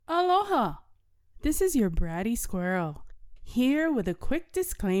This is your bratty squirrel, here with a quick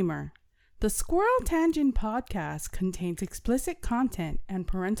disclaimer. The Squirrel Tangent podcast contains explicit content and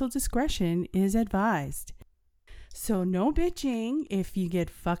parental discretion is advised. So no bitching if you get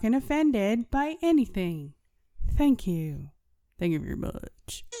fucking offended by anything. Thank you. Thank you very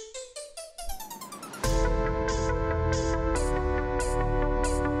much.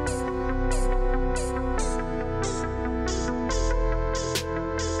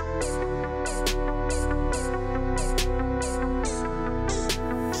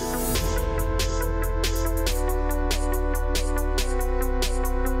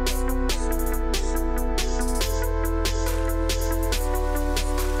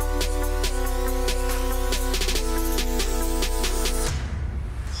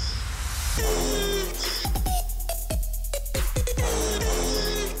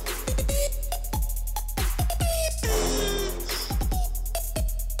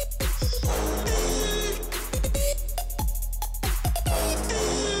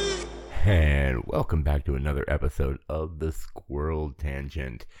 And welcome back to another episode of the Squirrel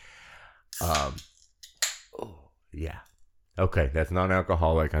Tangent. Yeah. Okay, that's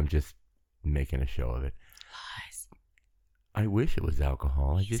non-alcoholic. I'm just making a show of it. Lies. I wish it was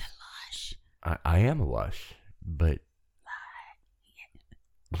alcohol. He's a lush. I am a lush, but...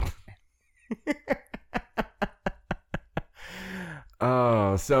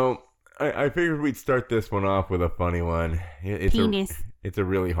 So I figured we'd start this one off with a funny one. Penis. It's a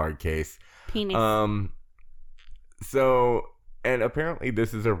really hard case. Penis. And apparently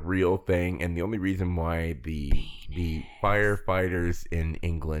this is a real thing, and the only reason why the firefighters in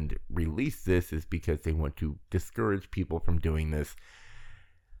England released this is because they want to discourage people from doing this.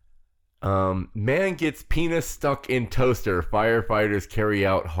 Man gets penis stuck in toaster. Firefighters carry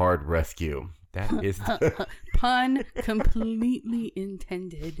out hard rescue. That is the... Pun completely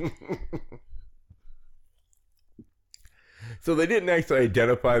intended. So they didn't actually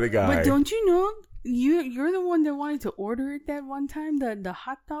identify the guy. But don't you know, you're the one that wanted to order it that one time, the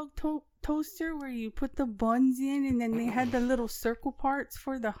hot dog toaster where you put the buns in and then they had the little circle parts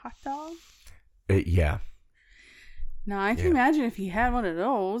for the hot dog? Yeah. Now, I can imagine if you had one of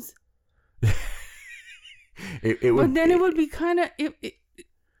those. It would be kind of...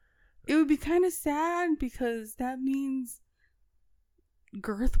 It would be kind of sad because that means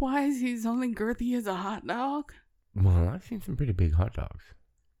girth-wise, he's only girthy as a hot dog. Well, I've seen some pretty big hot dogs.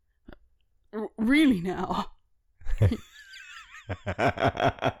 Really now?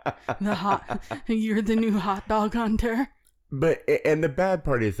 You're the new hot dog hunter. But, and the bad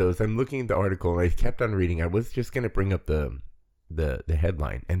part is though, is I'm looking at the article and I kept on reading. I was just going to bring up the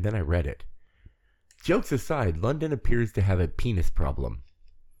headline and then I read it. Jokes aside, London appears to have a penis problem.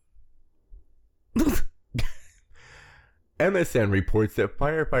 MSN reports that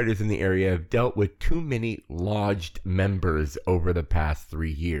firefighters in the area have dealt with too many lodged members over the past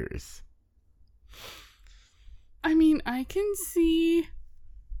 3 years. I mean, I can see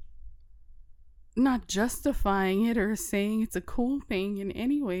not justifying it or saying it's a cool thing in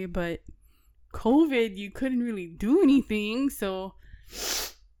any way, but COVID, you couldn't really do anything, so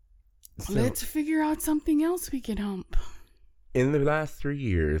let's figure out something else we can hump. In the last 3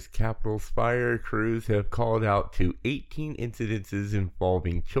 years, Capital's fire crews have called out to 18 incidences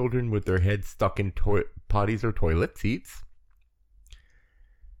involving children with their heads stuck in potties or toilet seats.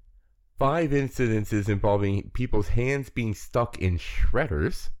 5 incidences involving people's hands being stuck in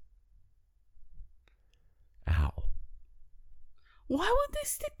shredders. Ow. Why would they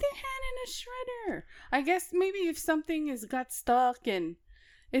stick their hand in a shredder? I guess maybe if something has got stuck and...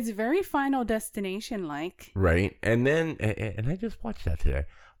 It's very Final Destination-like. Right. And then, and I just watched that today.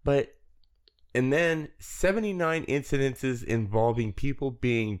 And then 79 incidences involving people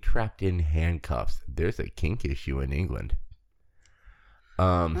being trapped in handcuffs. There's a kink issue in England.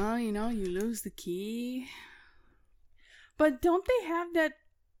 Oh, you lose the key. But don't they have that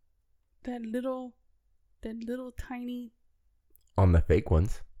little tiny... On the fake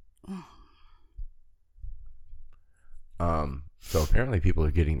ones. Oh. So apparently people are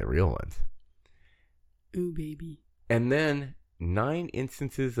getting the real ones. Ooh, baby. And then 9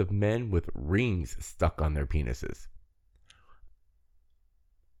 instances of men with rings stuck on their penises.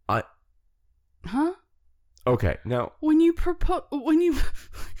 Huh? Okay, now... Were they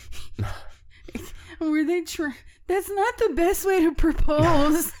that's not the best way to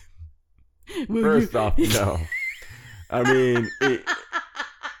propose. First off, no. I mean...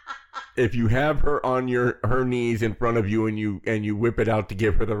 If you have her on her knees in front of you and you whip it out to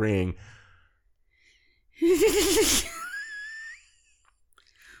give her the ring.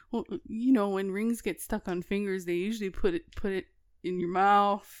 Well, when rings get stuck on fingers, they usually put it in your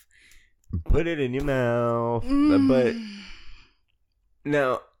mouth. Put it in your mouth.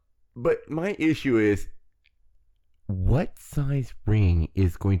 But my issue is, what size ring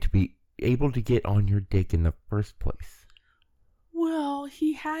is going to be able to get on your dick in the first place? Well,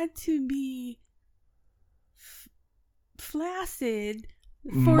 he had to be flaccid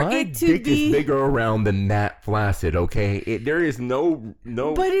for My it to dick be is bigger around than that flaccid, okay? There is no.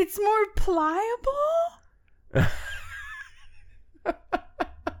 But it's more pliable?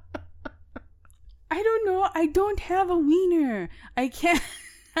 I don't know. I don't have a wiener. I can't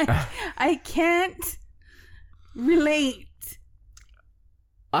relate.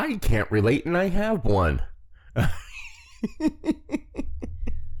 I can't relate, and I have one. I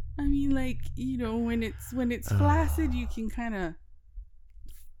mean, like, you know, when it's flaccid, you can kind of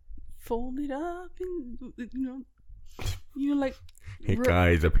fold it up, and you know, like. Hey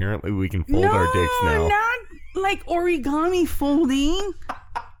guys, apparently we can fold our dicks now. Not like origami folding.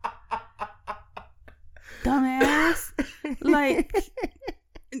 Dumbass. Like,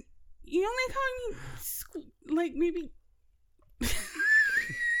 you know, like how you like maybe.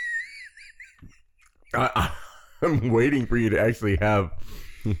 I'm waiting for you to actually have.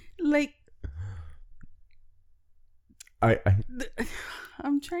 Like.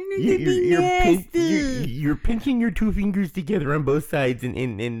 I'm trying to get you're pinching your two fingers together on both sides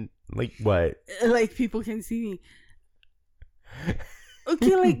and like what? Like people can see me.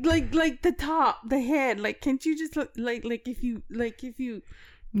 Okay, like the top, the head. Like, can't you just like if you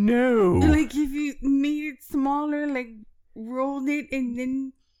no, like if you made it smaller, like rolled it and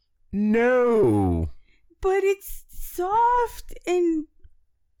then no. But it's soft and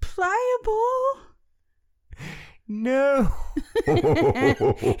pliable. No. I'm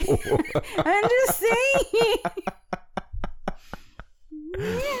just saying.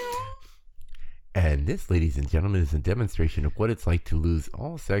 And this, ladies and gentlemen, is a demonstration of what it's like to lose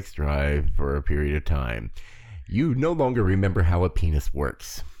all sex drive for a period of time. You no longer remember how a penis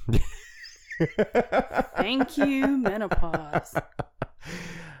works. Thank you, menopause.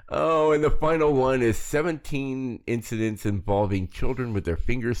 Oh, and the final one is 17 incidents involving children with their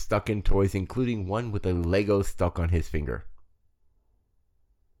fingers stuck in toys, including one with a Lego stuck on his finger.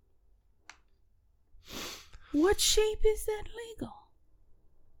 What shape is that Lego?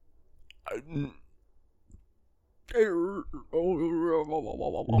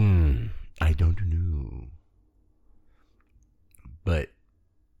 I don't know. But,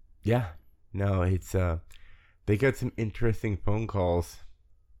 yeah. No, it's, they got some interesting phone calls.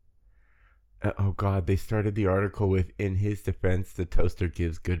 Oh, God, they started the article with, in his defense, the toaster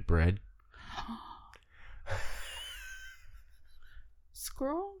gives good bread.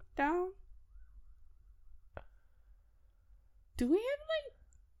 Scroll down. Do we have, like,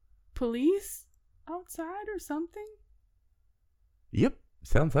 police outside or something? Yep,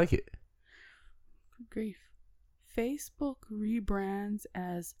 sounds like it. Good grief. Facebook rebrands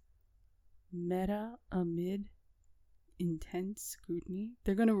as Meta amid intense scrutiny.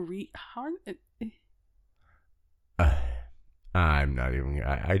 They're gonna I'm not even.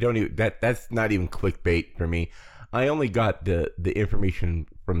 I don't even. That's not even clickbait for me. I only got the information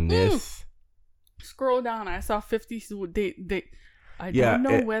from this. Scroll down. I saw 50. I don't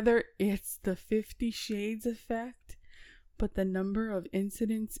know whether it's the 50 Shades effect, but the number of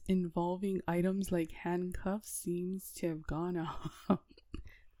incidents involving items like handcuffs seems to have gone up.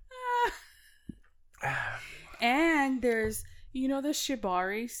 And there's, you know, the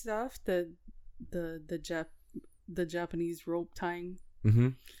shibari stuff, the Japanese rope tying. Mm-hmm.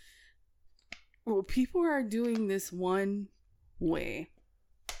 Well, people are doing this one way.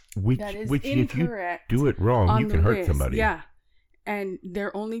 Which if you do it wrong, you can hurt somebody. Yeah. And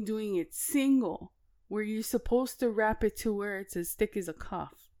they're only doing it single, where you're supposed to wrap it to where it's as thick as a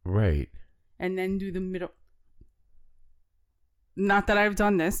cuff. Right. And then do the middle. Not that I've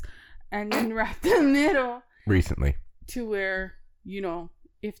done this. And then wrap the middle. Recently. To where, you know,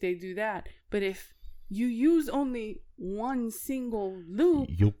 if they do that. But if you use only one single loop.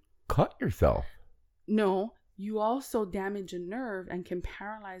 You'll cut yourself. No. You also damage a nerve and can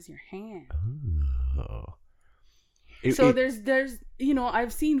paralyze your hand. Oh. There's you know,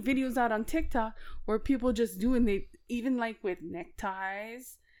 I've seen videos out on TikTok where people just even like with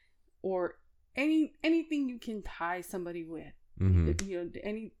neckties or anything you can tie somebody with. Mm-hmm.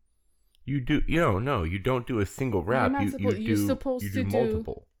 You know, you don't do a single wrap. You do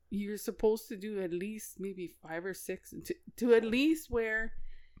multiple. You're supposed to do at least maybe 5 or 6 to at least where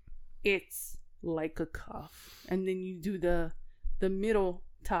it's like a cuff, and then you do the middle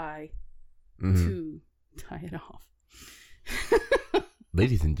tie to tie it off.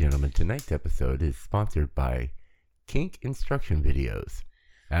 Ladies and gentlemen, tonight's episode is sponsored by Kink Instruction Videos.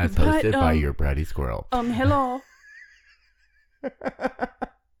 As hosted by your bratty squirrel. Hello.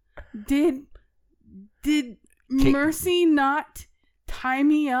 Did Mercy not tie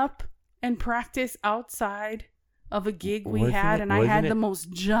me up and practice outside of a gig we had, and I had the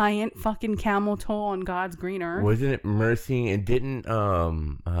most giant fucking camel toe on God's green earth? Wasn't it Mercy? And didn't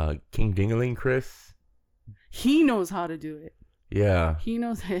King Dingaling Chris? He knows how to do it. Yeah. He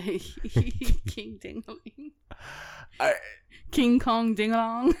knows King Dingaling. King Kong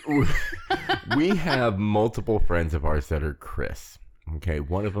Dingalong. We have multiple friends of ours that are Chris. Okay,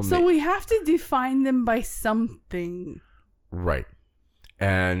 one of them. So we have to define them by something. Right.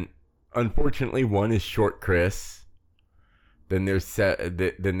 And unfortunately, one is Short Chris. Then there's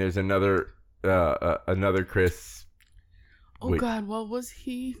another Chris. Oh Wait. God, what was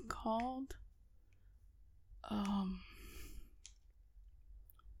he called?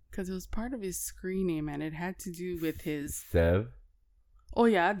 Because it was part of his screen name, and it had to do with his Sev. Oh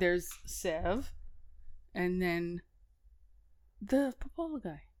yeah, there's Sev, and then the Popolo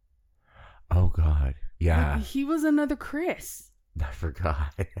guy. Oh God, yeah. He was another Chris. I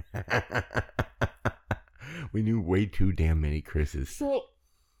forgot. We knew way too damn many Chris's. So,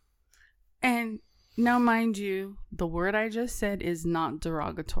 and now mind you, the word I just said is not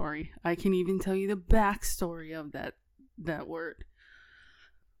derogatory. I can even tell you the backstory of that word.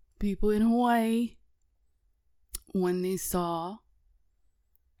 People in Hawaii, when they saw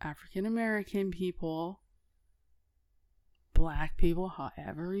African American people, black people,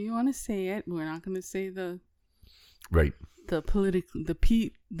 however you want to say it, we're not going to say the political,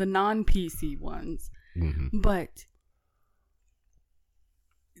 the non-PC ones, but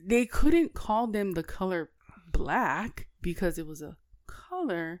they couldn't call them the color black because it was a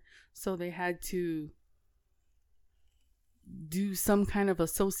color, so they had to do some kind of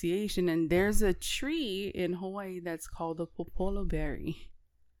association, and there's a tree in Hawaii that's called the popolo berry.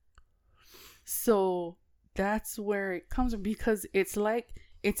 So that's where it comes from, because it's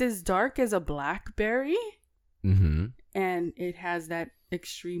as dark as a blackberry, and it has that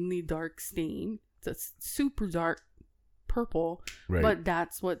extremely dark stain. It's a super dark purple, but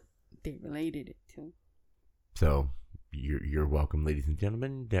that's what they related it to. So You're welcome, ladies and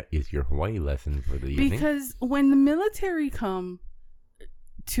gentlemen. That is your Hawaii lesson for the evening. Because when the military come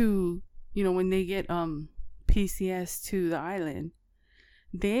to, when they get PCS to the island,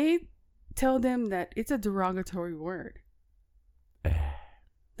 they tell them that it's a derogatory word.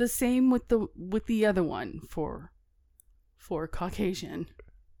 The same with the other one for Caucasian.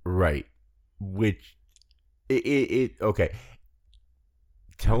 Right. Which it okay.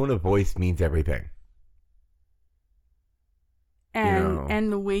 Tone of voice means everything.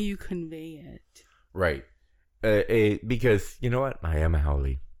 And the way you convey it. Right. Because, you know what? I am a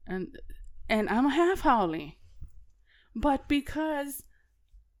haole. And I'm a half haole. But because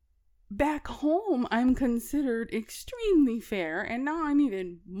back home, I'm considered extremely fair. And now I'm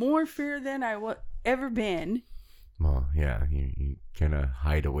even more fair than I ever been. Well, yeah. You kind of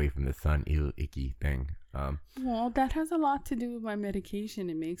hide away from the sun. Ew, icky thing. Well, that has a lot to do with my medication.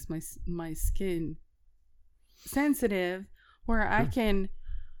 It makes my skin sensitive, where I can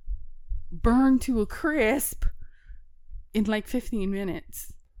burn to a crisp in like 15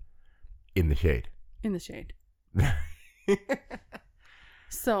 minutes. In the shade.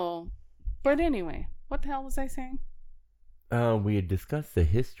 So, but anyway, what the hell was I saying? We had discussed the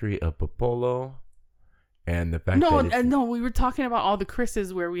history of Popolo and the fact that... No, we were talking about all the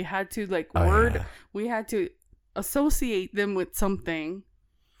Chris's where we had to we had to associate them with something.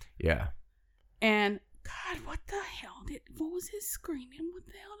 Yeah. And God, what was his screen name? What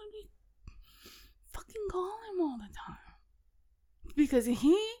the hell did we fucking call him all the time? Because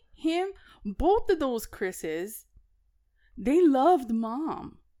both of those Chris's, they loved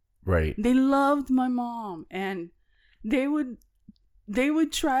Mom. Right. They loved my mom, and they would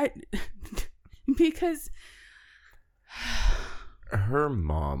try because her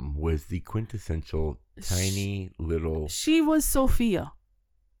mom was the quintessential tiny little... She was Sophia.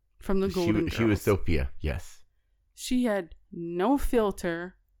 From the Golden Girls. She was Sophia, yes. She had no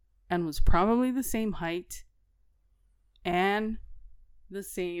filter and was probably the same height and the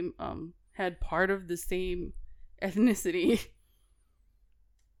same, had part of the same ethnicity.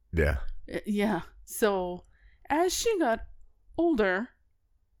 Yeah. Yeah. So as she got older,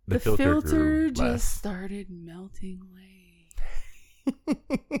 the filter just started melting away.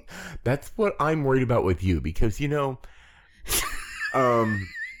 That's what I'm worried about with you, because,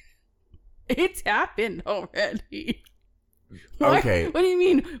 It's happened already. Okay. What do you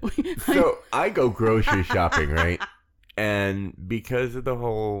mean? So I go grocery shopping, right? And because of the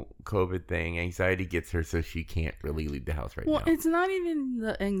whole COVID thing, anxiety gets her, so she can't really leave the house right now. Well, it's not even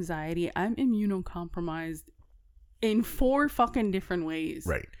the anxiety. I'm immunocompromised in 4 fucking different ways.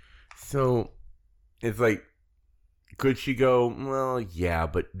 Right. So it's like, could she go? Well, yeah,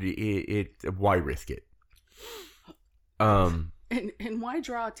 but why risk it? And why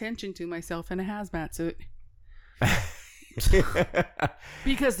draw attention to myself in a hazmat suit?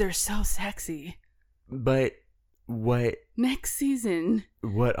 Because they're so sexy. But what next season?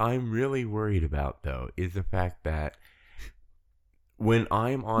 What I'm really worried about, though, is the fact that when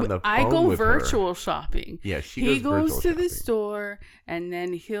I'm on the phone I go with virtual her, shopping. Yeah, he goes to shopping. the store, and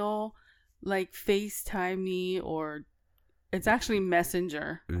then he'll like FaceTime me, or it's actually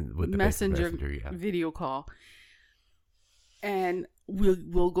Messenger with the Messenger video call, and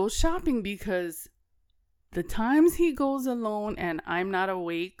we'll go shopping, because the times he goes alone and I'm not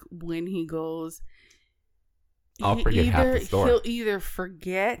awake when he goes, I'll forget half the store. He'll either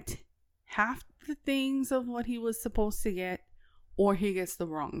forget half the things of what he was supposed to get, or he gets the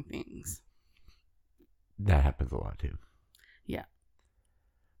wrong things. That happens a lot too. Yeah.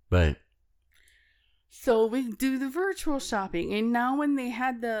 But so we do the virtual shopping, and now when they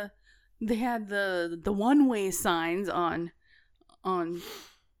had the one-way signs on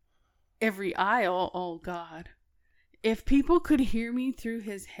every aisle, oh God. If people could hear me through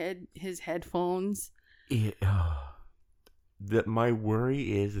his headphones. My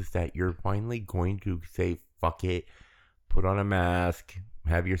worry is that you're finally going to say, fuck it, put on a mask,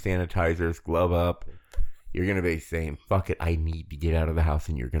 have your sanitizers, glove up. You're going to be saying, fuck it, I need to get out of the house,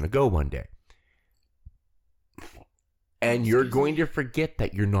 and you're going to go one day. And you're going to forget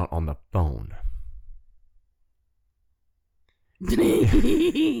that you're not on the phone.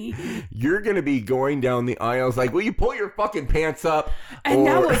 You're going to be going down the aisles like, will you pull your fucking pants up? And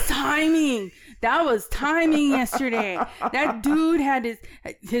that was timing. That was timing yesterday. That dude had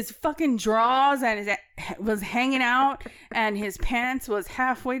his fucking drawers and was hanging out, and his pants was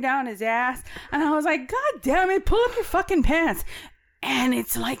halfway down his ass. And I was like, God damn it, pull up your fucking pants. And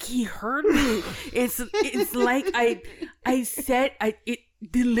it's like he heard me. It's like I said, it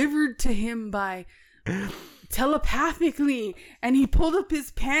delivered to him by telepathically, and he pulled up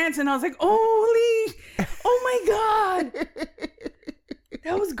his pants, and I was like, oh my God,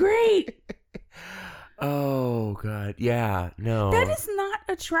 that was great. Oh God, yeah, no, that is not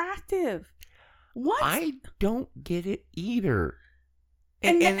attractive. What? I don't get it either.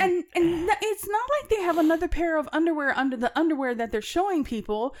 And it's not like they have another pair of underwear under the underwear that they're showing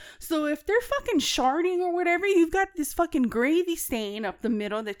people. So if they're fucking sharding or whatever, you've got this fucking gravy stain up the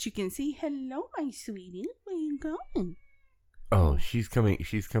middle that you can see. Hello, my sweetie. Where you going? Oh, she's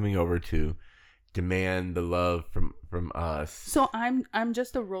coming over to demand the love from us. So I'm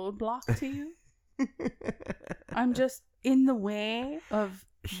just a roadblock to you? I'm just in the way of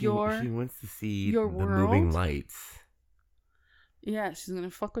she wants to see your the world? moving lights. Yeah, she's going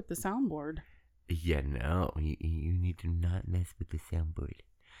to fuck with the soundboard. Yeah, no. You need to not mess with the soundboard.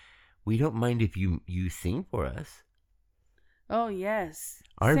 We don't mind if you sing for us. Oh, yes.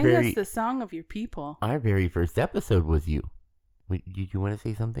 Sing us the song of your people. Our very first episode was you. Wait, did you want to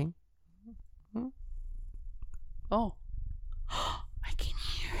say something? Hmm? Oh. I can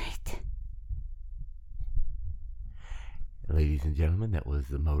hear it. Ladies and gentlemen, that was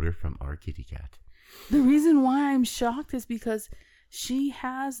the motor from our kitty cat. The reason why I'm shocked is because she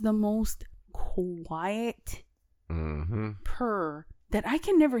has the most quiet purr that I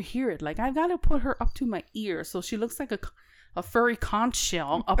can never hear it. Like, I've got to put her up to my ear so she looks like a furry conch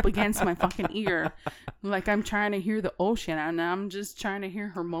shell up against my fucking ear. Like I'm trying to hear the ocean, and I'm just trying to hear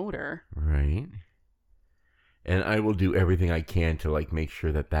her motor. Right. And I will do everything I can to, like, make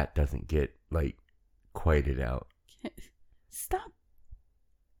sure that doesn't get, like, quieted out. Stop.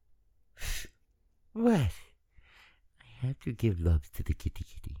 What? I have to give love to the kitty.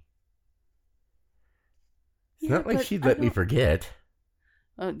 It's not like she'd let me forget.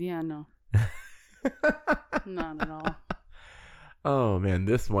 Oh, yeah, no. Not at all. Oh, man,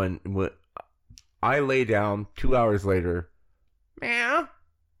 this one, I lay down 2 hours later. Meow.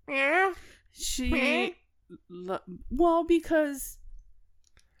 Meow. Well, because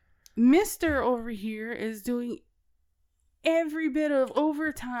Mr. over here is doing every bit of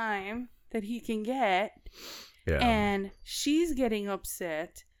overtime that he can get. Yeah. And she's getting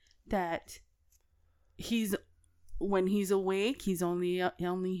upset that when he's awake, he's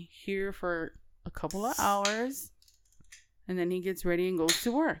only here for a couple of hours, and then he gets ready and goes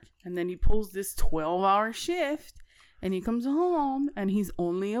to work, and then he pulls this 12-hour shift, and he comes home and he's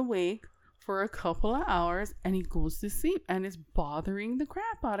only awake for a couple of hours, and he goes to sleep, and it's bothering the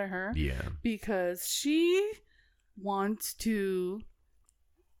crap out of her. Yeah. Because she wants to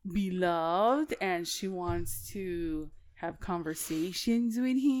be loved and she wants to have conversations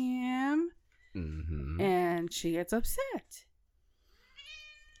with him. Mm-hmm. And she gets upset.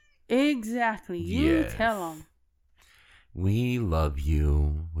 Exactly. You Yes. tell him. We love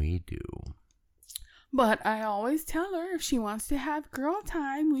you. We do. But I always tell her if she wants to have girl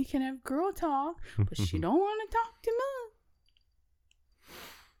time, we can have girl talk. But she don't want to talk to me.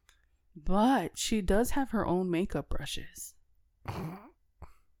 But she does have her own makeup brushes.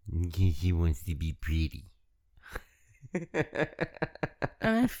 She wants to be pretty.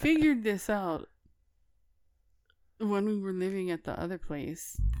 And I figured this out when we were living at the other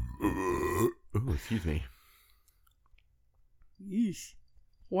place. Oh, excuse me. Yeesh.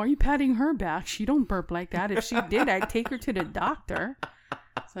 Why are you patting her back? She don't burp like that. If she did, I'd take her to the doctor.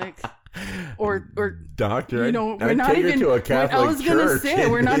 It's like, or doctor. you know, I'd take her to a Catholic I was gonna church say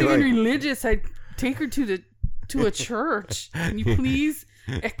and we're not be even like- religious. I'd take her to a church. Can you please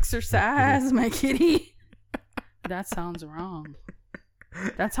exercise my kitty? That sounds wrong.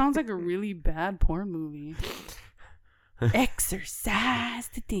 That sounds like a really bad porn movie. Exercise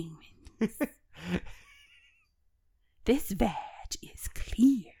the demons. This vag is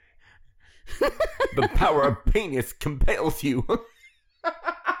clear. The power of penis compels you.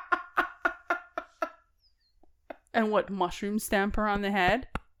 And what, mushroom stamp her on the head?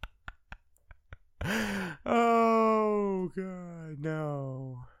 Oh, God,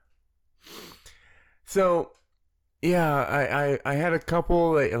 no. So, yeah, I had a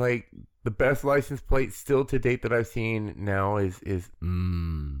couple, like the best license plate still to date that I've seen now is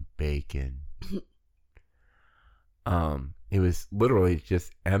bacon. It was literally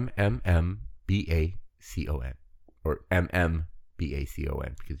just MMMBACON or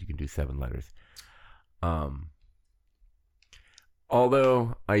MMBACON because you can do 7 letters.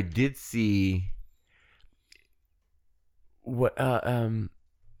 Although I did see what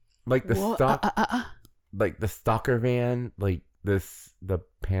like the Whoa, stock like the stalker van, like the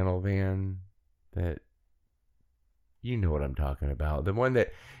panel van that you know what I'm talking about. The one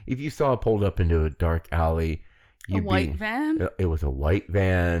that if you saw it pulled up into a dark alley, a white van? It was a white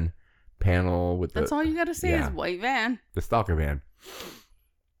van panel with That's all you gotta say is white van. the stalker van.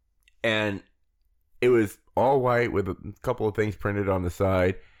 And it was all white with a couple of things printed on the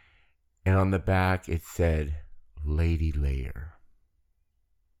side. And on the back it said Lady Layer.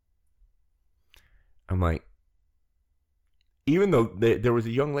 I'm like, even though there was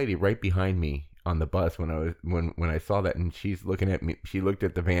a young lady right behind me on the bus when I saw that, and she's looking at me, she looked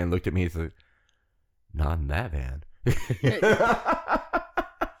at the van, looked at me, and said, "Not in that van."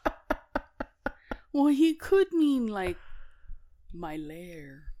 Well, he could mean like my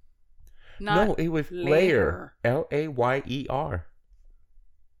lair. Not no, it was layer. Layer.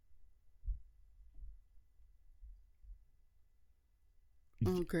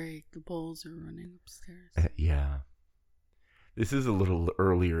 Oh, great. The bulls are running upstairs. Yeah. This is a little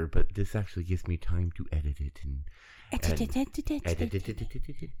earlier, but this actually gives me time to edit it and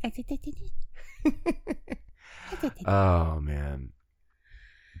oh man.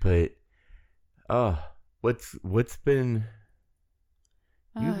 But what's been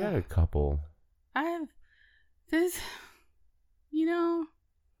you had a couple. I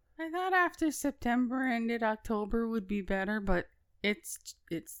thought after September ended, October would be better, but it's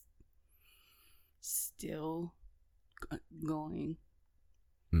still going.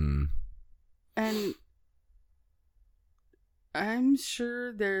 And I'm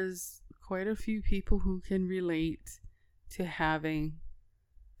sure there's quite a few people who can relate to having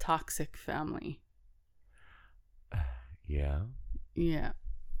toxic family. Yeah. Yeah.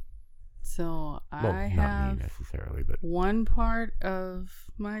 So Well, I not have me necessarily, but one part of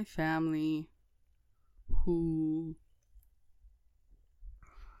my family who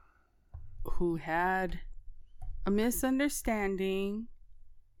had a misunderstanding,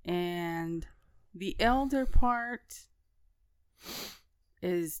 and the elder part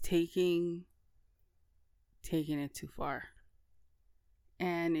is taking it too far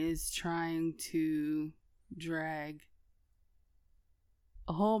and is trying to drag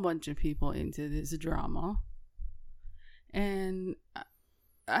a whole bunch of people into this drama. And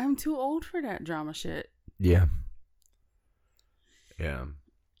I'm too old for that drama shit. yeah. Yeah.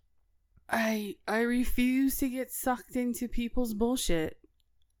 I refuse to get sucked into people's bullshit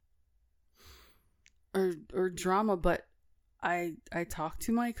or drama, but I talk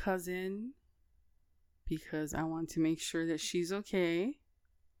to my cousin because I want to make sure that she's okay,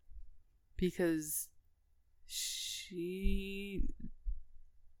 because she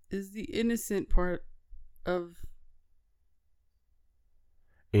is the innocent part of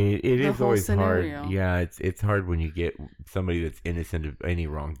It the is whole always scenario. hard. Yeah, it's hard when you get somebody that's innocent of any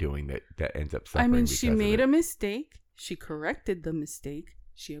wrongdoing that ends up suffering. I mean, she because of made it. a mistake. She corrected the mistake.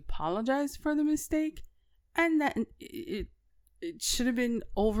 She apologized for the mistake, and that it should have been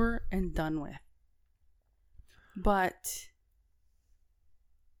over and done with. But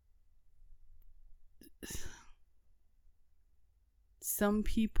some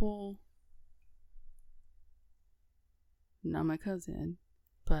people, not my cousin,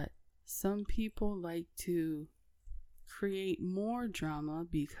 but some people like to create more drama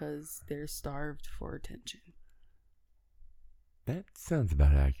because they're starved for attention. That sounds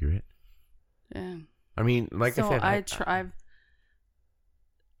about accurate. Yeah. I mean, like So I said,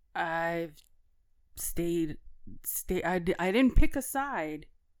 I've stayed. I didn't pick a side,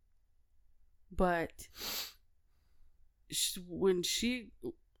 but when she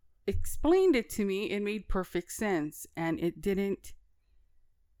explained it to me, it made perfect sense, and it didn't.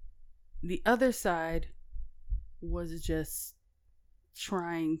 The other side was just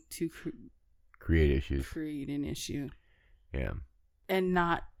trying to create issues. create an issue, Yeah. and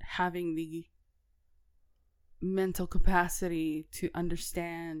not having the mental capacity to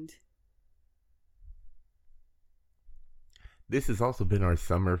understand. This has also been our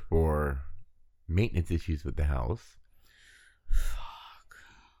summer for maintenance issues with the house. Fuck.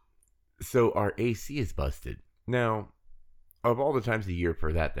 So our AC is busted. Now, of all the times a year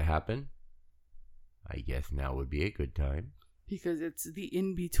for that to happen, I guess now would be a good time. Because it's the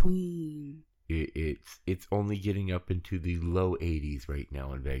in-between. It's only getting up into the low 80s right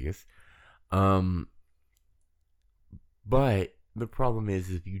now in Vegas. But the problem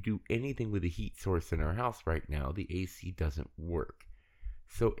is if you do anything with a heat source in our house right now, the AC doesn't work.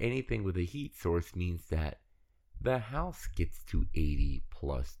 So anything with a heat source means that the house gets to 80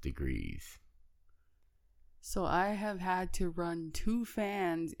 plus degrees. So I have had to run 2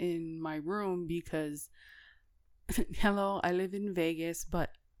 fans in my room because, hello, I live in Vegas,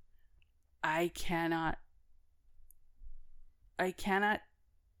 but I cannot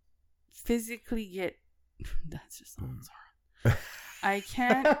physically get, that's just sounds horrible. I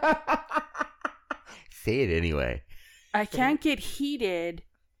can't Say it anyway. I can't get heated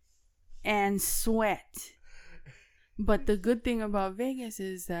and sweat. But the good thing about Vegas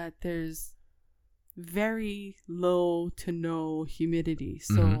is that there's very low to no humidity.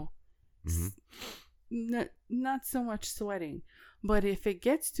 So not so much sweating. But if it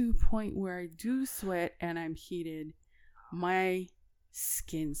gets to a point where I do sweat and I'm heated, my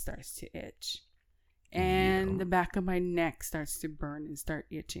skin starts to itch. And the back of my neck starts to burn and start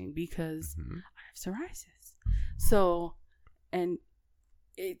itching because I have psoriasis. So, and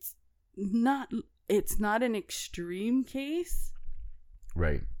it's not an extreme case.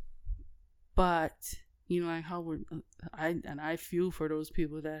 Right. But, you know, like how I feel for those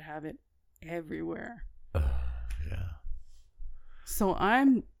people that have it everywhere. Yeah. So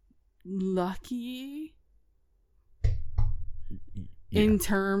I'm lucky in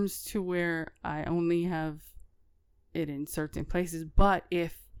terms to where I only have it in certain places. But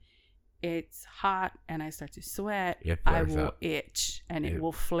if it's hot and I start to sweat, I will itch and it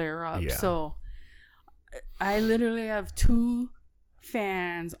will flare up. Yeah. So I literally have 2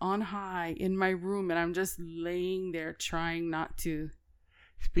 fans on high in my room and I'm just laying there trying not to.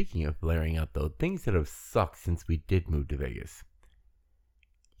 Speaking of flaring up, though, things that have sucked since we did move to Vegas.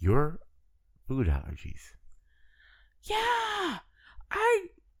 Your food allergies. Yeah.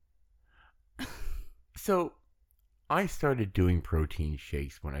 So I started doing protein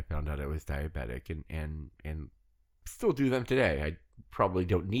shakes when I found out I was diabetic and still do them today. I probably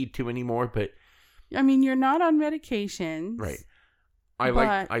don't need to anymore, but I mean, you're not on medications. Right.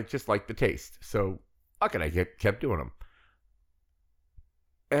 I just like the taste. So fuck it, I kept doing them.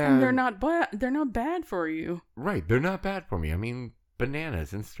 And they're not bad for you. Right, they're not bad for me. I mean,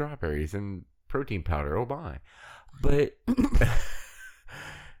 bananas and strawberries and protein powder, oh my. But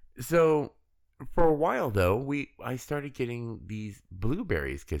so for a while though, I started getting these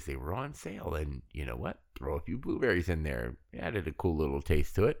blueberries because they were on sale, and you know what? Throw a few blueberries in there. It added a cool little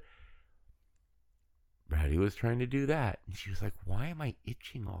taste to it. Brady was trying to do that, and she was like, "Why am I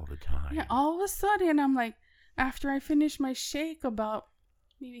itching all the time?" Yeah, all of a sudden, I'm like, after I finish my shake, about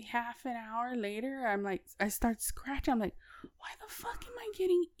maybe half an hour later, I'm like, I start scratching. I'm like, why the fuck am I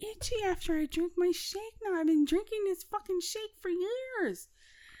getting itchy after I drink my shake now? I've been drinking this fucking shake for years.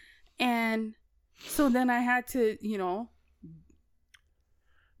 And so then I had to, you know,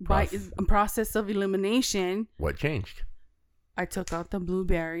 by a process of elimination. What changed? I took out the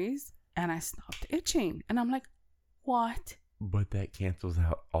blueberries and I stopped itching. And I'm like, what? But that cancels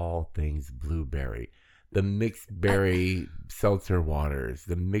out all things blueberry. the mixed berry seltzer waters,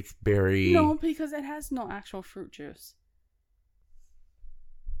 the mixed berry. No, because it has no actual fruit juice.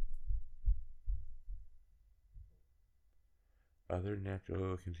 Other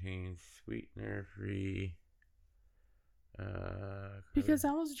natural contains sweetener free. Because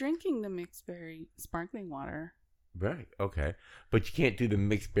I was drinking the mixed berry sparkling water. Right. Okay. But you can't do the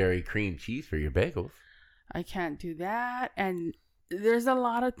mixed berry cream cheese for your bagels. I can't do that. And there's a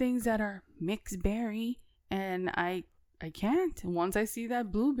lot of things that are mixed berry. And I can't. Once I see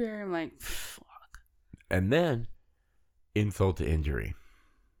that blueberry, I'm like, fuck. And then, insult to injury.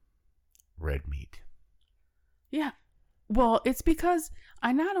 Red meat. Yeah. Well, it's because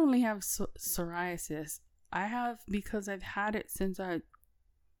I not only have psoriasis, I have, because I've had it the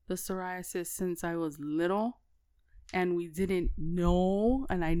psoriasis since I was little, and we didn't know,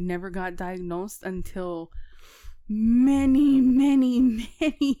 and I never got diagnosed until many, many,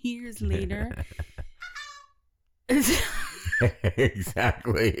 many years later.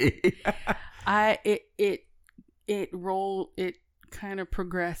 Exactly. It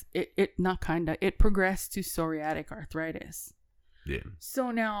progressed to psoriatic arthritis. Yeah.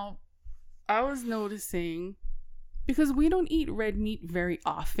 So now I was noticing, because we don't eat red meat very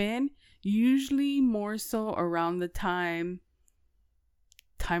often, usually more so around the time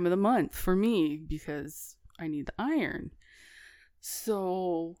of the month for me, because I need the iron.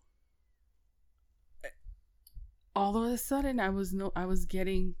 So all of a sudden I was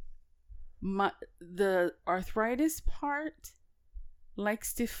getting the arthritis part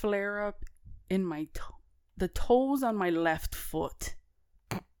likes to flare up in my the toes on my left foot,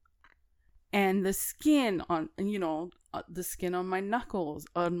 and the skin on the skin on my knuckles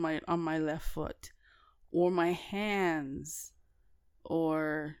on my left foot, or my hands,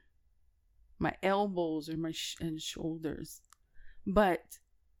 or my elbows, or my and shoulders. But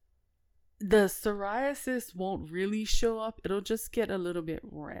the psoriasis won't really show up. It'll just get a little bit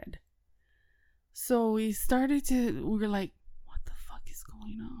red. So we were like, what the fuck is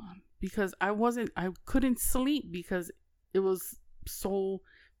going on? Because I couldn't sleep because it was so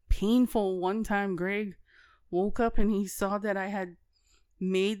painful. One time Greg woke up and he saw that I had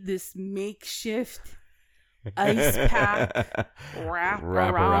made this makeshift ice pack wrap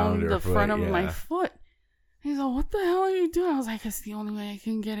around the front of my foot. He's like, what the hell are you doing? I was like, it's the only way I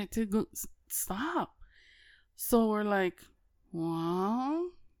can get it to stop. So we're like,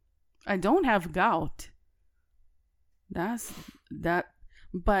 well, I don't have gout. That's that.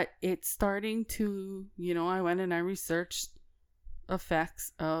 But it's starting to, I went and I researched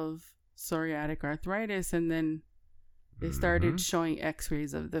effects of psoriatic arthritis, and then they started showing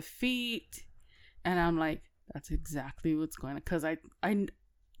x-rays of the feet. And I'm like, that's exactly what's going on. Because I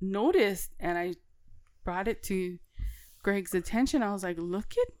noticed, and I brought it to Greg's attention. I was like,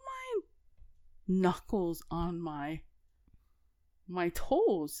 look at my knuckles on my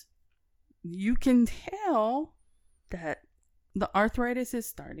toes. You can tell that the arthritis is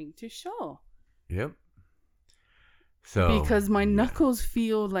starting to show. Yep. So because my knuckles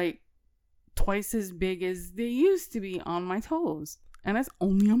feel like twice as big as they used to be on my toes, and that's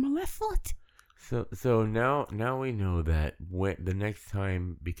only on my left foot. So now we know that when the next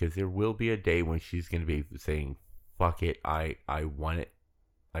time, because there will be a day when she's going to be saying, fuck it, I want it,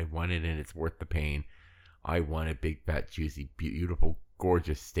 and it's worth the pain. I want a big, fat, juicy, beautiful,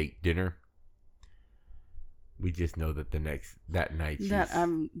 gorgeous steak dinner. We just know that that night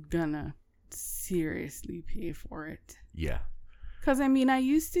I'm gonna seriously pay for it. Yeah. Because I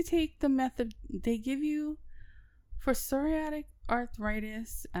used to take the method they give you for psoriatic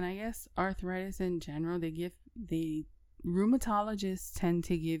arthritis, and I guess arthritis in general. The rheumatologists tend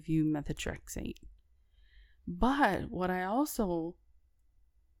to give you methotrexate. But what I also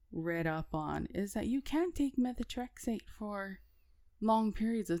read up on is that you can't take methotrexate for long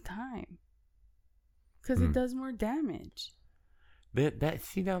periods of time because it does more damage. Now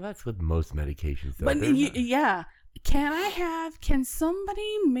that's with most medications though. But yeah, can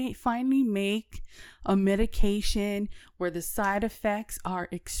somebody finally make a medication where the side effects are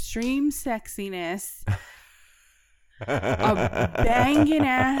extreme sexiness, a banging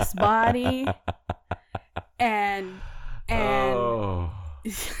ass body, and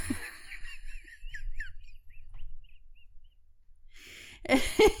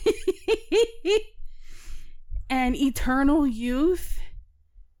and eternal youth?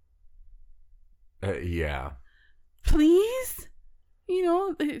 Yeah. Please?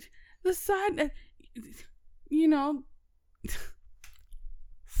 The side,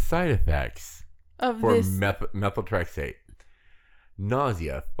 side effects of for this methyltrexate.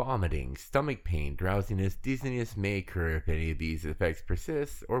 Nausea, vomiting, stomach pain, drowsiness, dizziness may occur if any of these effects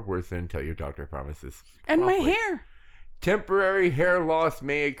persist or worsen until your doctor or pharmacist. And my promptly. hair. Temporary hair loss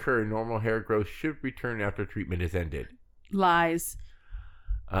may occur. Normal hair growth should return after treatment is ended. Lies.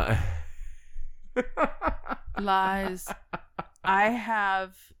 Lies.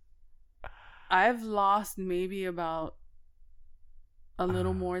 I've lost maybe about a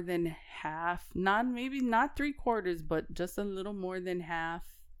little more than half, not 3/4, but just a little more than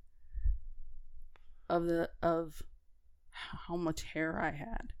half of how much hair I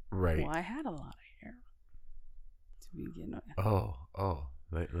had. Right. Well, I had a lot of hair to begin with.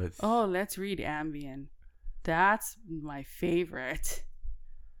 Let's read Ambien. That's my favorite.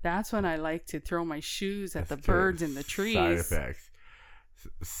 That's when I like to throw my shoes at the birds in the trees. Side effects.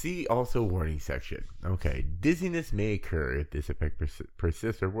 See also warning section. Okay. Dizziness may occur if this effect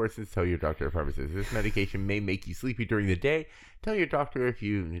persists or worsens. Tell your doctor or pharmacist. This medication may make you sleepy during the day. Tell your doctor if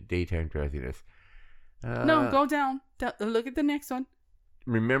you daytime drowsiness. No, go down. Look at the next one.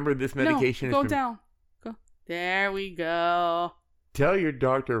 Remember this medication go down. Go. There we go. Tell your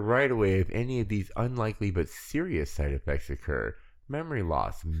doctor right away if any of these unlikely but serious side effects occur. Memory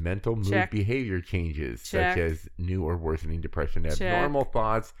loss, mental mood behavior changes, such as new or worsening depression, abnormal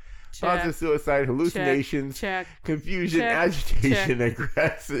thoughts, thoughts of suicide, hallucinations, confusion, agitation,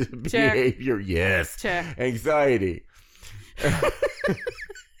 aggressive behavior, anxiety.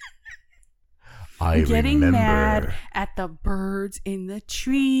 Getting mad at the birds in the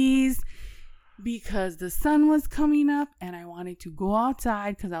trees because the sun was coming up and I wanted to go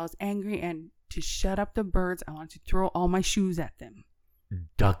outside because I was angry, and to shut up the birds, I wanted to throw all my shoes at them.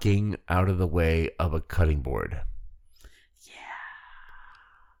 Ducking out of the way of a cutting board.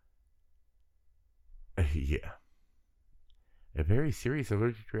 Yeah. A very serious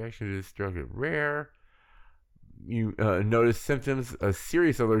allergic reaction to this drug is rare. You notice symptoms of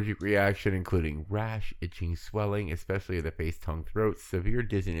serious allergic reaction, including rash, itching, swelling, especially of the face, tongue, throat, severe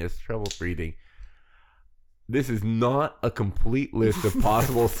dizziness, trouble breathing. This is not a complete list of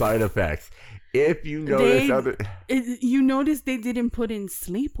possible side effects. If you notice you notice they didn't put in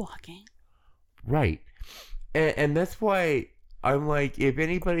sleepwalking. Right. And that's why I'm like, if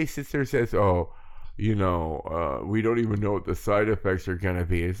anybody sits there and says, we don't even know what the side effects are going to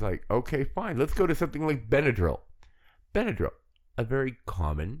be. It's like, okay, fine. Let's go to something like Benadryl. Benadryl, a very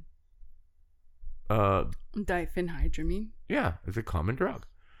common... diphenhydramine. Yeah, it's a common drug.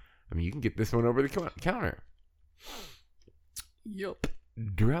 I mean, you can get this one over the counter. Yup.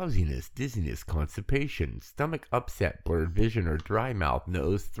 Drowsiness, dizziness, constipation, stomach upset, blurred vision, or dry mouth,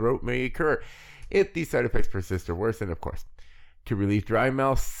 nose, throat may occur. If these side effects persist or worsen, of course. To relieve dry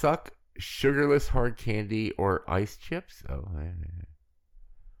mouth, suck sugarless hard candy or ice chips.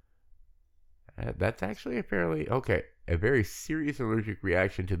 That's actually a very serious allergic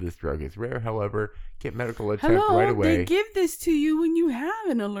reaction to this drug is rare. However, get medical attention right away. They give this to you when you have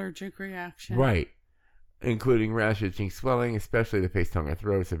an allergic reaction. Right. Including rash, itching, swelling, especially the face, tongue, or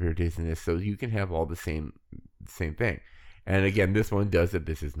throat, severe dizziness. So you can have all the same thing. And again, this one does it.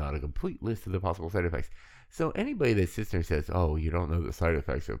 This is not a complete list of the possible side effects. So anybody that sits there and says, you don't know the side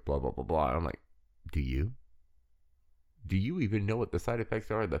effects of blah, blah, blah, blah. I'm like, do you? Do you even know what the side effects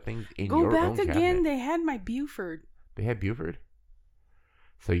are? The things in your own cabinet? Go back again. They had my Buford. They had Buford?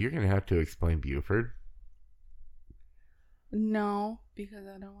 So you're going to have to explain Buford. No, because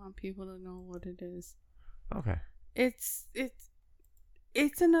I don't want people to know what it is. Okay. It's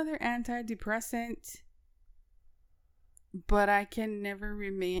another antidepressant, but I can never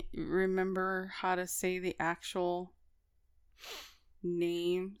remember how to say the actual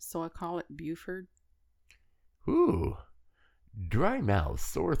name, so I call it Buford. Ooh. Dry mouth,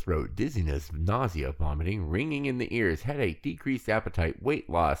 sore throat, dizziness, nausea, vomiting, ringing in the ears, headache, decreased appetite, weight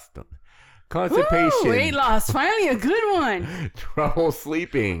loss, constipation. Ooh, weight loss, finally a good one. Trouble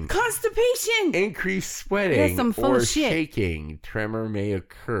sleeping. Constipation. Increased sweating. Yes, I'm full of shit. Shaking. Tremor may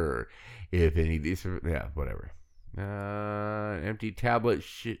occur if any of these. Whatever. An empty tablet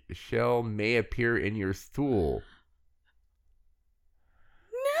shell may appear in your stool.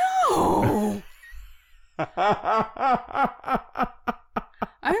 No.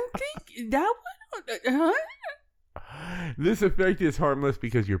 I'm thinking that one. This effect is harmless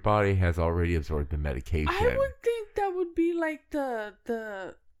because your body has already absorbed the medication. I would think that would be like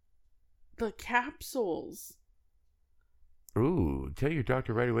the capsules. Ooh, tell your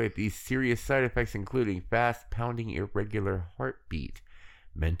doctor right away if these serious side effects, including fast pounding, irregular heartbeat,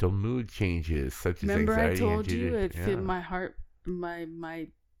 mental mood changes such as Remember anxiety. I told you it fit my heart, my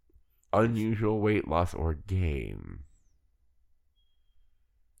unusual weight loss or gain.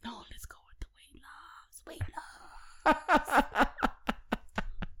 No, let's go with the weight loss.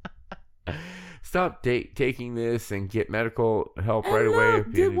 stop taking this and get medical help And right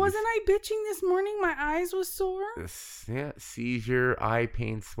away. Wasn't I bitching this morning? My eyes was sore. Yeah, seizure, eye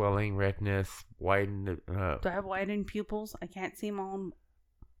pain, swelling, redness, widened. Do I have widened pupils? I can't see my own.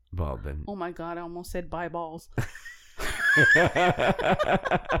 Well then. Oh my god! I almost said bye balls.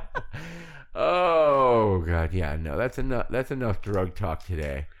 Oh god, yeah, no, that's enough. That's enough drug talk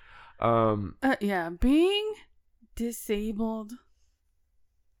today. Yeah, being disabled.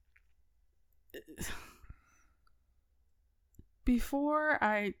 Before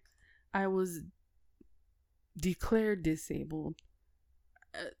I was declared disabled,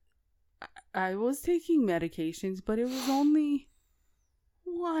 I was taking medications, but it was only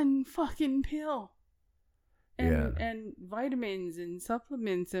one fucking pill. And vitamins and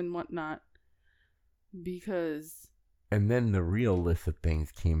supplements and whatnot. And then the real list of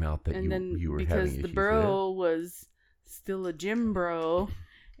things came out that you were having issues with. Because the bro was still a gym bro,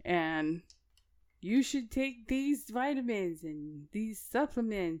 and you should take these vitamins and these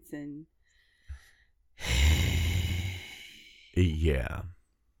supplements and... Yeah.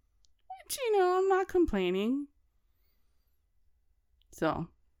 Which, I'm not complaining. So...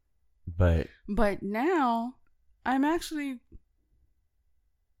 But now, I'm actually,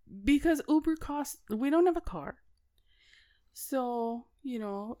 because Uber costs, we don't have a car. So,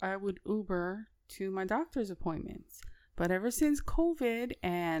 I would Uber to my doctor's appointments. But ever since COVID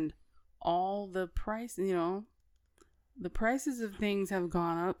and all the price, the prices of things have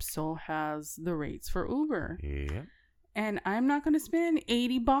gone up, so has the rates for Uber. Yeah. And I'm not going to spend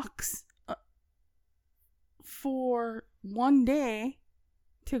 $80 for one day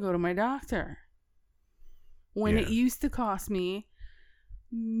to go to my doctor, when it used to cost me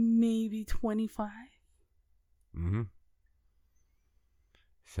maybe $25. Mm-hmm.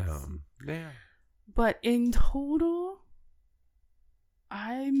 So, yeah. But in total,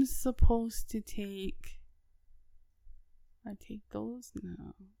 I'm supposed to take... I take those?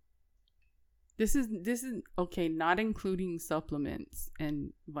 No. This is okay, not including supplements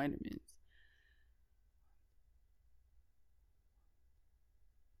and vitamins.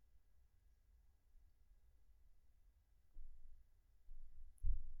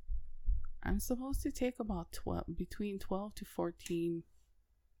 I'm supposed to take about between 12 to 14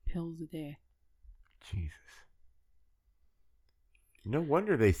 pills a day. Jesus. No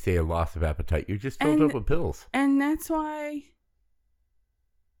wonder they say a loss of appetite. You're just filled up with pills. And that's why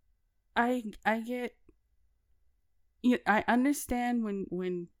I get... I understand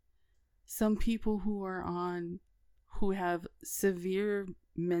when some people who have severe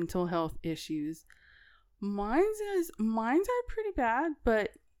mental health issues. Mine's are pretty bad,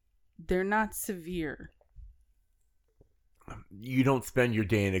 but they're not severe. You don't spend your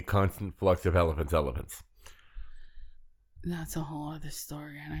day in a constant flux of elephants. That's a whole other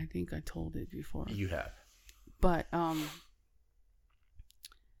story, and I think I told it before. You have. But, what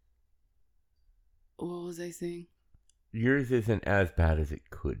was I saying? Yours isn't as bad as it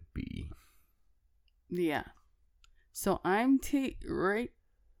could be. Yeah. So I'm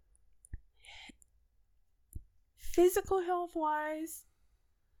physical health wise,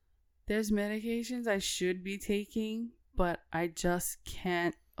 there's medications I should be taking, but I just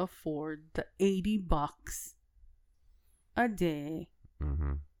can't afford the $80 a day.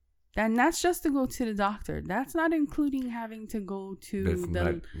 Mm-hmm. And that's just to go to the doctor. That's not including having to go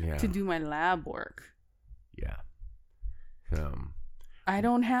to to do my lab work. Yeah. I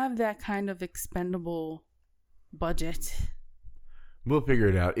don't have that kind of expendable budget. We'll figure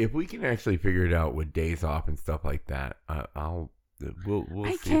it out. If we can actually figure it out with days off and stuff like that, we'll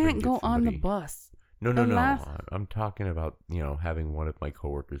I see can't go on the bus. No. I'm talking about, having one of my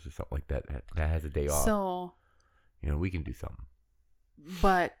coworkers or something like that has a day off. So, we can do something.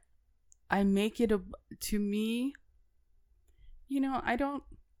 But I make it to me,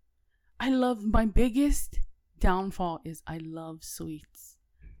 I love, my biggest downfall is I love sweets.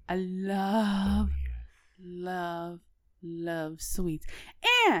 I love sweets.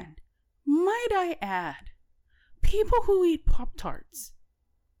 And might I add, people who eat Pop-Tarts,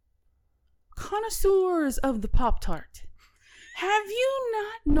 connoisseurs of the Pop-Tart, have you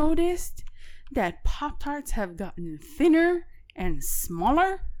not noticed that Pop-Tarts have gotten thinner and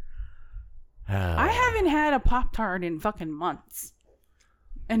smaller? I haven't had a Pop-Tart in fucking months.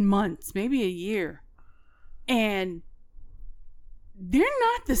 And months, maybe a year. And they're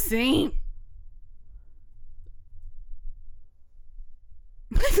not the same.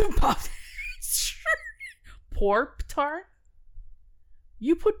 Porp tart?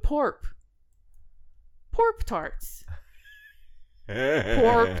 You put porp. Porp tarts.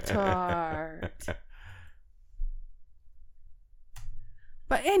 Porp tart.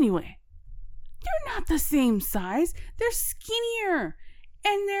 But anyway, They're not the same size. They're skinnier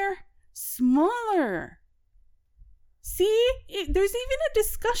and they're smaller. See, there's even a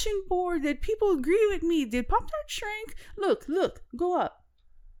discussion board that people agree with me. Did Pop-Tart shrink? Look, go up.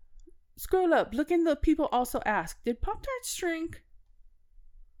 Scroll up. Look, and the people also ask, did Pop-Tarts shrink?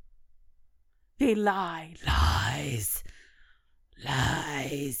 They lie. Lies.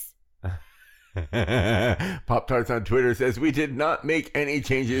 Pop-Tarts on Twitter says, we did not make any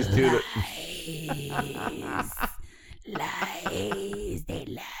changes to the... Lies. They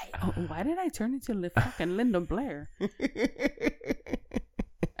lie. Oh, why did I turn into fucking Linda Blair?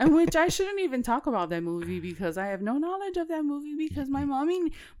 And which I shouldn't even talk about that movie because I have no knowledge of that movie because my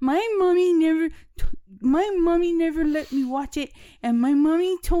mommy never let me watch it, and my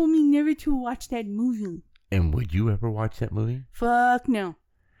mommy told me never to watch that movie. And would you ever watch that movie? Fuck no.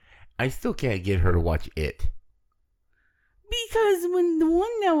 I still can't get her to watch it. Because when the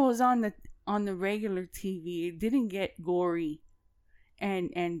one that was on the regular TV, it didn't get gory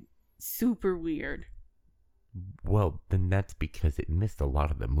and super weird. Well, then that's because it missed a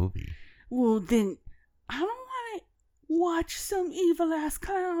lot of the movie. Well, then I don't want to watch some evil ass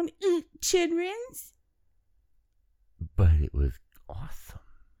clown eat children's. But it was awesome.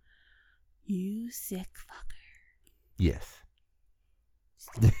 You sick fucker. Yes.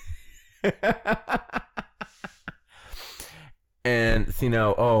 And,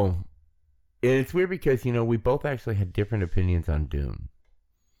 so, it's weird because, we both actually had different opinions on Dune.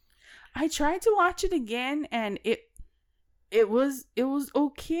 I tried to watch it again, and it was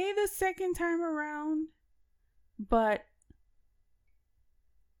okay the second time around, but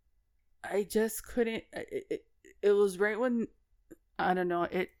I just couldn't. It was right when, I don't know,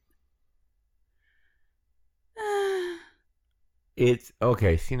 It's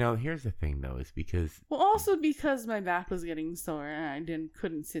okay. Here's the thing though, is because also because my back was getting sore and I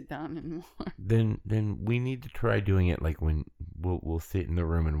couldn't sit down anymore. Then we need to try doing it like when we'll sit in the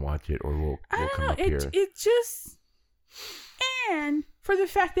room and watch it, or we'll come up here. It just, and for the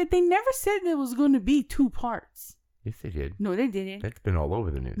fact that they never said there was going to be 2 parts. Yes, they did. No, they didn't. That's been all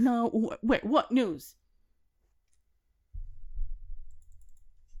over the news. No, wait, what news?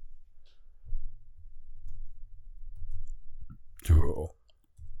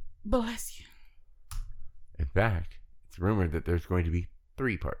 Bless you. In fact, it's rumored that there's going to be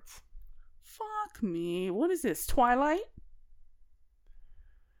 3 parts. Fuck me. What is this, Twilight?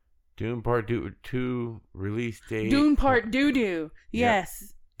 Dune Part 2 release date. Dune Part Doo-Doo. Yes. Yep.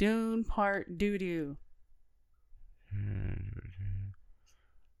 Dune Part Doo-Doo.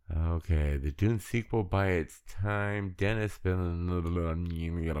 Okay, the Dune sequel by its time, Denis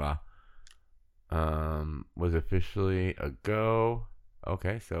Villeneuve, was officially a go.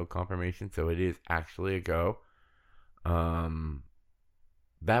 Okay, so confirmation. So it is actually a go.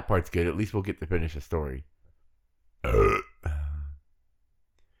 That part's good. At least we'll get to finish the story.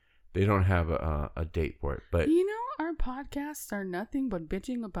 They don't have a date for it, but our podcasts are nothing but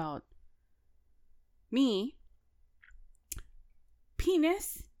bitching about me,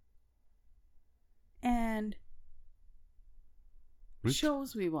 penis, and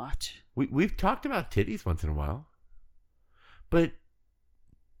shows we watch. We've talked about titties once in a while, but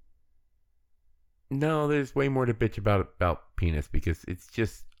no, there's way more to bitch about penis because it's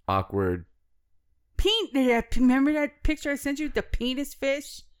just awkward. Remember that picture I sent you, the penis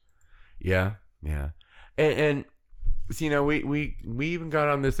fish? Yeah. And so, we even got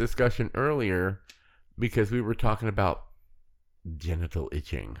on this discussion earlier because we were talking about genital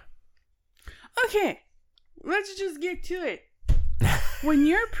itching. Okay, let's just get to it. When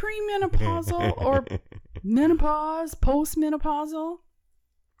you're premenopausal or menopause, postmenopausal,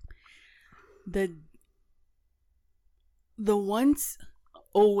 the once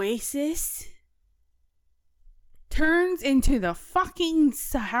oasis turns into the fucking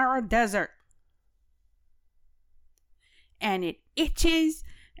Sahara Desert. And it itches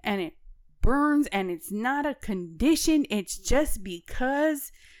and it burns, and it's not a condition. It's just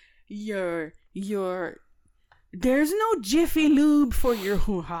because there's no Jiffy Lube for your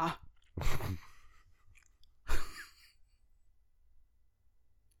hoo-ha.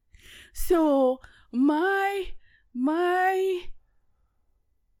 So my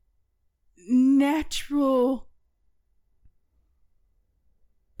natural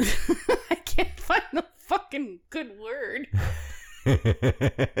I can't find the fucking good word.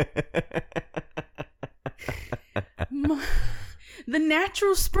 The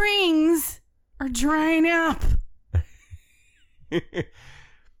natural springs are drying up.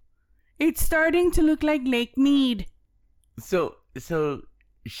 It's starting to look like Lake Mead. So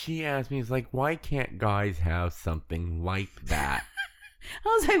she asked me, it's like, why can't guys have something like that? I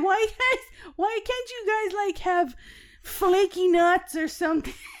was like, why can't you guys like have flaky nuts or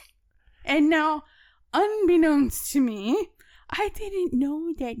something? And now, unbeknownst to me, I didn't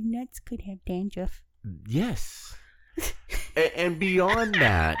know that nuts could have dandruff. Yes. And beyond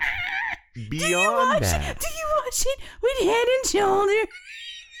that, Do you wash it with Head and Shoulder?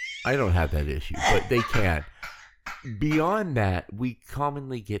 I don't have that issue, but they can. Beyond that, we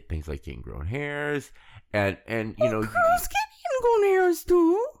commonly get things like ingrown hairs, and you know, girls get ingrown hairs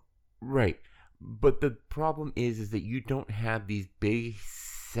too. Right, but the problem is that you don't have these big,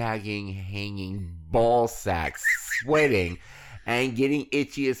 sagging, hanging ball sacks, sweating, and getting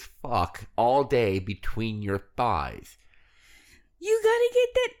itchy as fuck all day between your thighs. You gotta get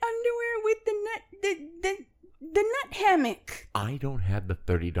that underwear with the nut hammock. I don't have the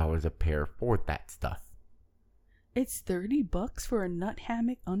 $30 a pair for that stuff. It's $30 for a nut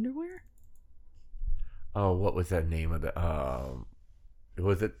hammock underwear? Oh, what was that name of the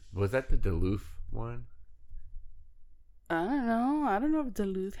was that the Duluth one? I don't know. I don't know if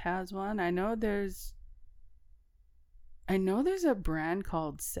Duluth has one. I know there's a brand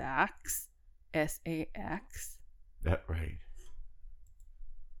called Sax, SAX. That right.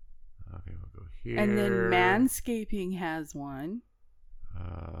 Okay, we'll go here. And then Manscaping has one.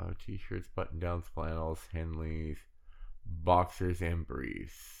 T-shirts, button-downs, flannels, Henleys, boxers, and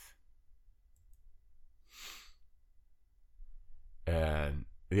briefs. And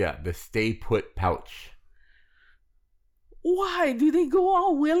yeah, the Stay Put pouch. Why? Do they go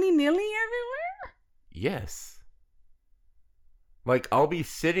all willy-nilly everywhere? Yes. Like, I'll be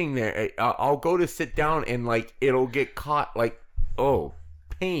sitting there. I'll go to sit down and, like, it'll get caught. Like, oh,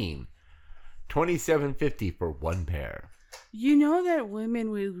 pain. $27.50 for one pair. You know that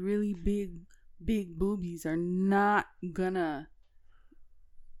women with really big boobies are not gonna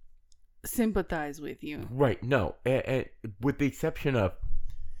sympathize with you. Right. No. With the exception of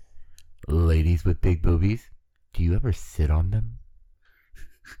ladies with big boobies, do you ever sit on them?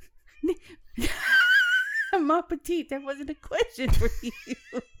 Ma petite, that wasn't a question for you.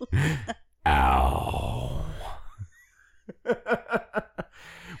 Ow.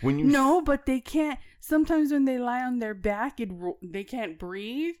 No, but they can't. Sometimes when they lie on their back, they can't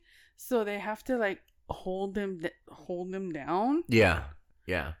breathe, so they have to like hold them down. Yeah.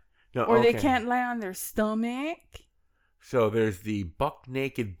 No, or they can't lie on their stomach. So there's the buck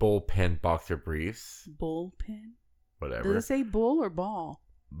naked bullpen boxer briefs. Bullpen. Whatever. Does it say bull or ball?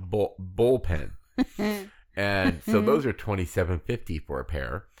 Bullpen. And so those are $27.50 for a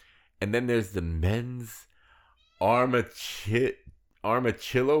pair. And then there's the men's Armachillo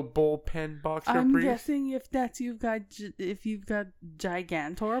bullpen boxer I'm briefs. guessing if you've got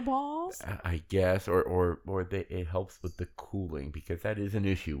gigantor balls. I guess, or it helps with the cooling, because that is an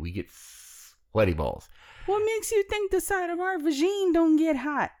issue. We get sweaty balls. What makes you think the side of our vagine don't get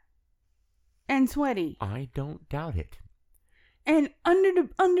hot and sweaty? I don't doubt it. And under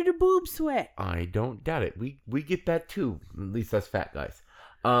the boob sweat. I don't doubt it. We get that too. At least us fat guys.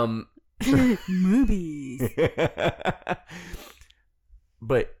 Movies.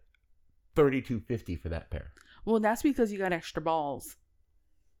 But $32.50 for that pair. Well, that's because you got extra balls.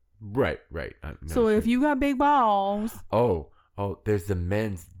 Right. So if you got big balls. Oh, there's the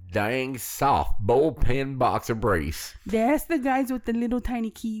men's dang soft bullpen boxer brace. That's the guys with the little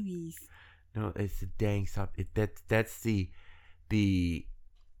tiny kiwis. No, it's the dang soft. That's the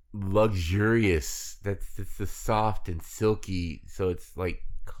luxurious. That's the soft and silky. So it's like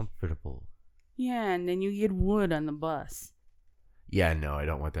comfortable. Yeah, and then you get wood on the bus. Yeah, no, I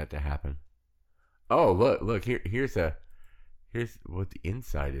don't want that to happen. Oh, look, here's what the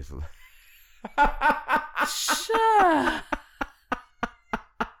inside is like. Shut.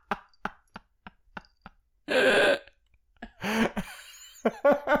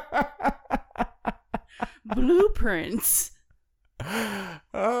 Blueprints.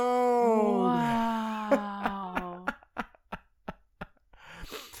 Oh. Wow.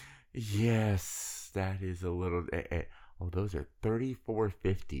 Yes, that is a little. Oh, those are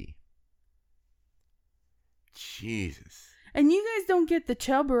 $34.50. Jesus. And you guys don't get the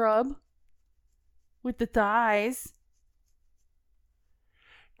chub rub with the thighs.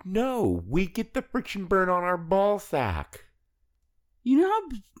 No, we get the friction burn on our ball sack. You know how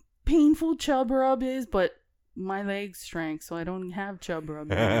painful chub rub is, but my legs shrank, so I don't have chub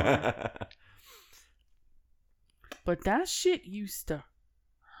rub anymore. But that shit used to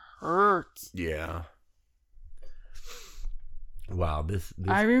hurt. Yeah. Wow, this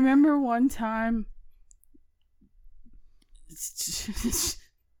I remember one time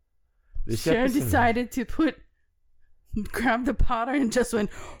Cher decided to grab the powder and just went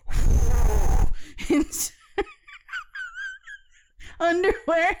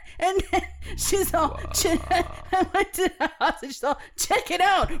underwear, and then she's all. I went to the house and she's all, check it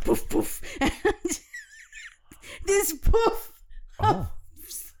out. Poof poof. And this poof of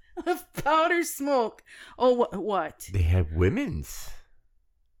powder smoke. Oh, what? They have women's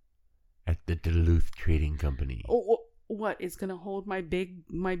at the Duluth Trading Company. Oh, what? It's gonna hold my big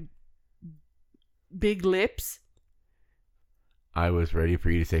lips. I was ready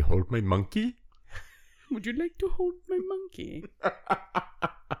for you to say, "Hold my monkey." Would you like to hold my monkey?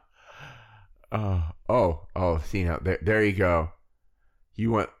 Oh! See now, there you go.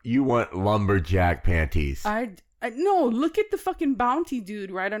 You want lumberjack panties? I no. Look at the fucking bounty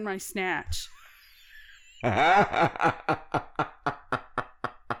dude right on my snatch. No.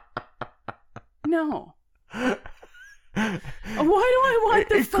 Why do I want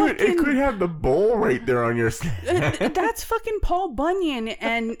the fucking... It could have the bowl right there on your snatch. That's fucking Paul Bunyan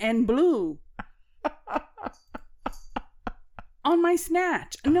and Blue. On my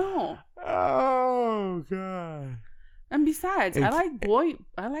snatch. No. Oh, God. And besides, I like boy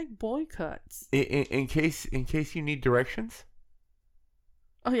cuts. In case you need directions?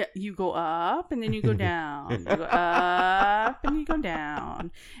 Oh yeah, you go up and then you go down. You go up and you go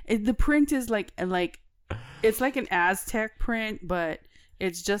down. The print is like it's like an Aztec print, but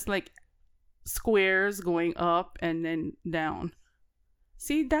it's just like squares going up and then down.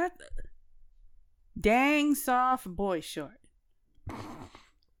 See that? Dang soft boy short.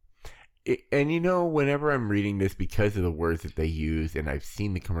 And you know, whenever I'm reading this, because of the words that they use, and I've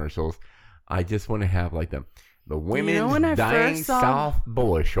seen the commercials, I just want to have like the women's dang soft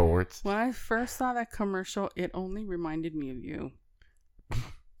boy shorts. When I first saw that commercial, it only reminded me of you.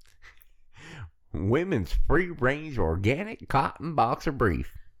 Women's free-range organic cotton boxer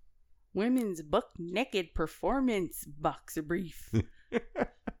brief. Women's buck-naked performance boxer brief.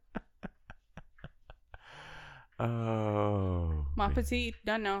 Oh. Ma petite,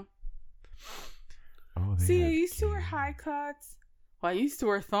 don't know. Oh, see, I used to wear high cuts. Well, I used to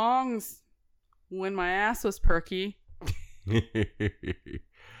wear thongs when my ass was perky.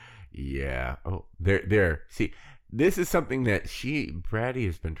 Yeah. Oh, there. See, this is something that Braddy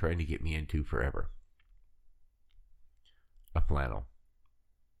has been trying to get me into forever. A flannel.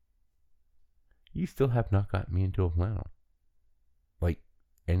 You still have not gotten me into a flannel. Like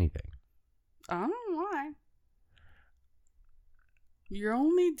anything. I don't know why. You're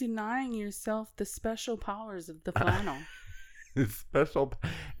only denying yourself the special powers of the flannel. Special.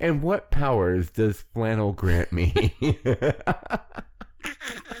 And what powers does flannel grant me?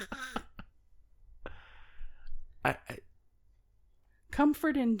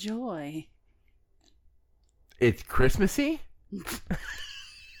 Comfort and joy. It's Christmassy? You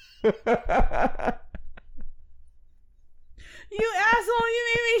asshole, you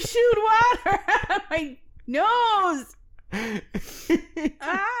made me shoot water out of my nose.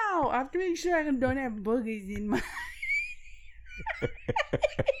 Ow! I have to make sure I don't have boogies in my...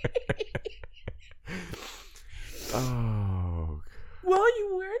 Oh. Well,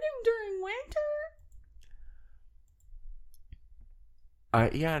 you wear them during winter?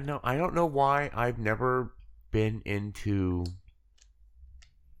 Yeah, no, I don't know why I've never been into...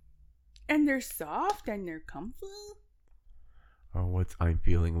 And they're soft and they're comfy. Oh, I'm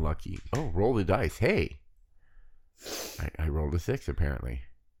feeling lucky. Oh, roll the dice. Hey. I rolled a 6, apparently.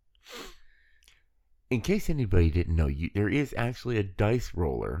 In case anybody didn't know, there is actually a dice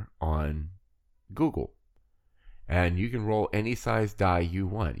roller on Google. And you can roll any size die you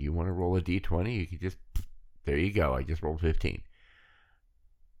want. You want to roll a D20, you can just... There you go. I just rolled 15.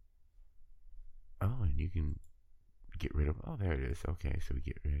 Oh, and you can get rid of... Oh, there it is. Okay, so we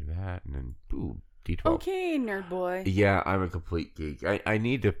get rid of that. And then, boom, D12. Okay, nerd boy. Yeah, I'm a complete geek. I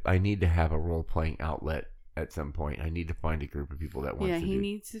need to have a role-playing outlet at some point. I need to find a group of people that want to do... Yeah, he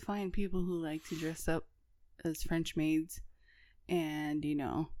needs to find people who like to dress up as French maids and,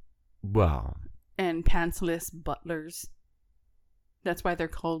 Well... And pantsless butlers. That's why they're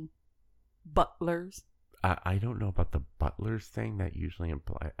called butlers. I don't know about the butlers thing. That usually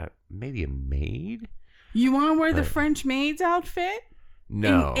implies... maybe a maid? You want to wear the French maid's outfit?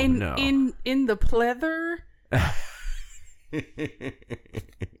 No, no. In the pleather?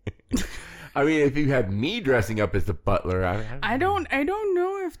 I mean, if you had me dressing up as the butler, I don't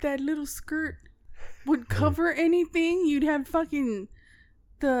know if that little skirt would cover anything. You'd have fucking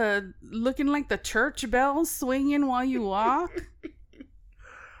looking like the church bells swinging while you walk.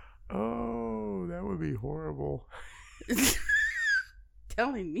 Oh, that would be horrible.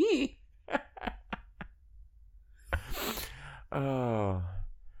 Telling me. Oh,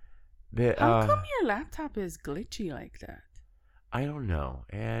 how come your laptop is glitchy like that? I don't know,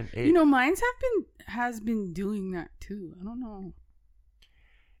 and mine's has been doing that too. I don't know.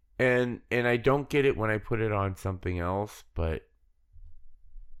 And I don't get it when I put it on something else, but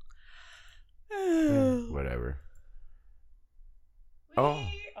whatever.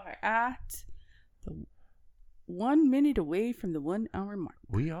 We are at the 1 minute away from the 1 hour mark.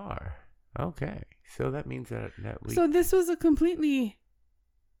 We are. Okay. So that means that we... So this was a completely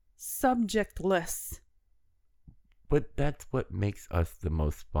subjectless. But that's what makes us the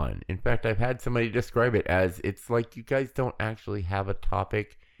most fun. In fact, I've had somebody describe it as it's like you guys don't actually have a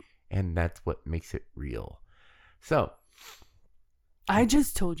topic, and that's what makes it real. So... I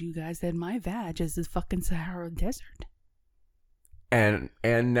just told you guys that my vag is the fucking Sahara Desert. And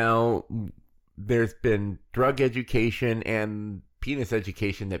now there's been drug education and penis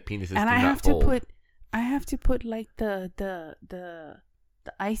education that penises and do I not have fold. I have to put like the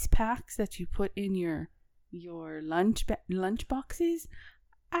ice packs that you put in your lunch boxes.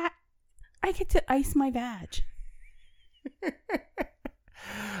 I get to ice my vag.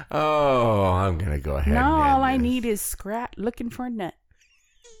 Oh, I'm gonna go ahead. Now and all I this. need is Scrat looking for a nut.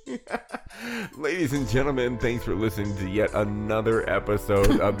 Ladies and gentlemen, thanks for listening to yet another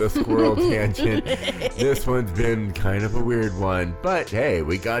episode of the Squirrel Tangent. This one's been kind of a weird one, but hey,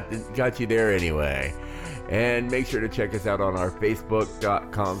 we got you there anyway. And make sure to check us out on our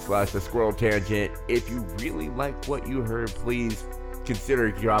Facebook.com/The Squirrel Tangent. If you really like what you heard, please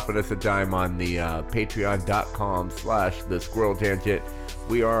consider dropping us a dime on the Patreon.com/The Squirrel Tangent.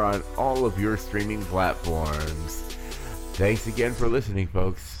 We are on all of your streaming platforms. Thanks again for listening,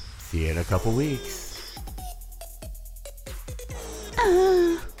 folks. See you in a couple weeks.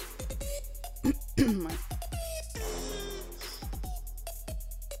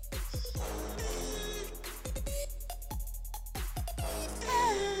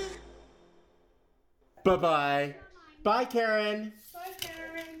 Bye-bye. Bye, Karen.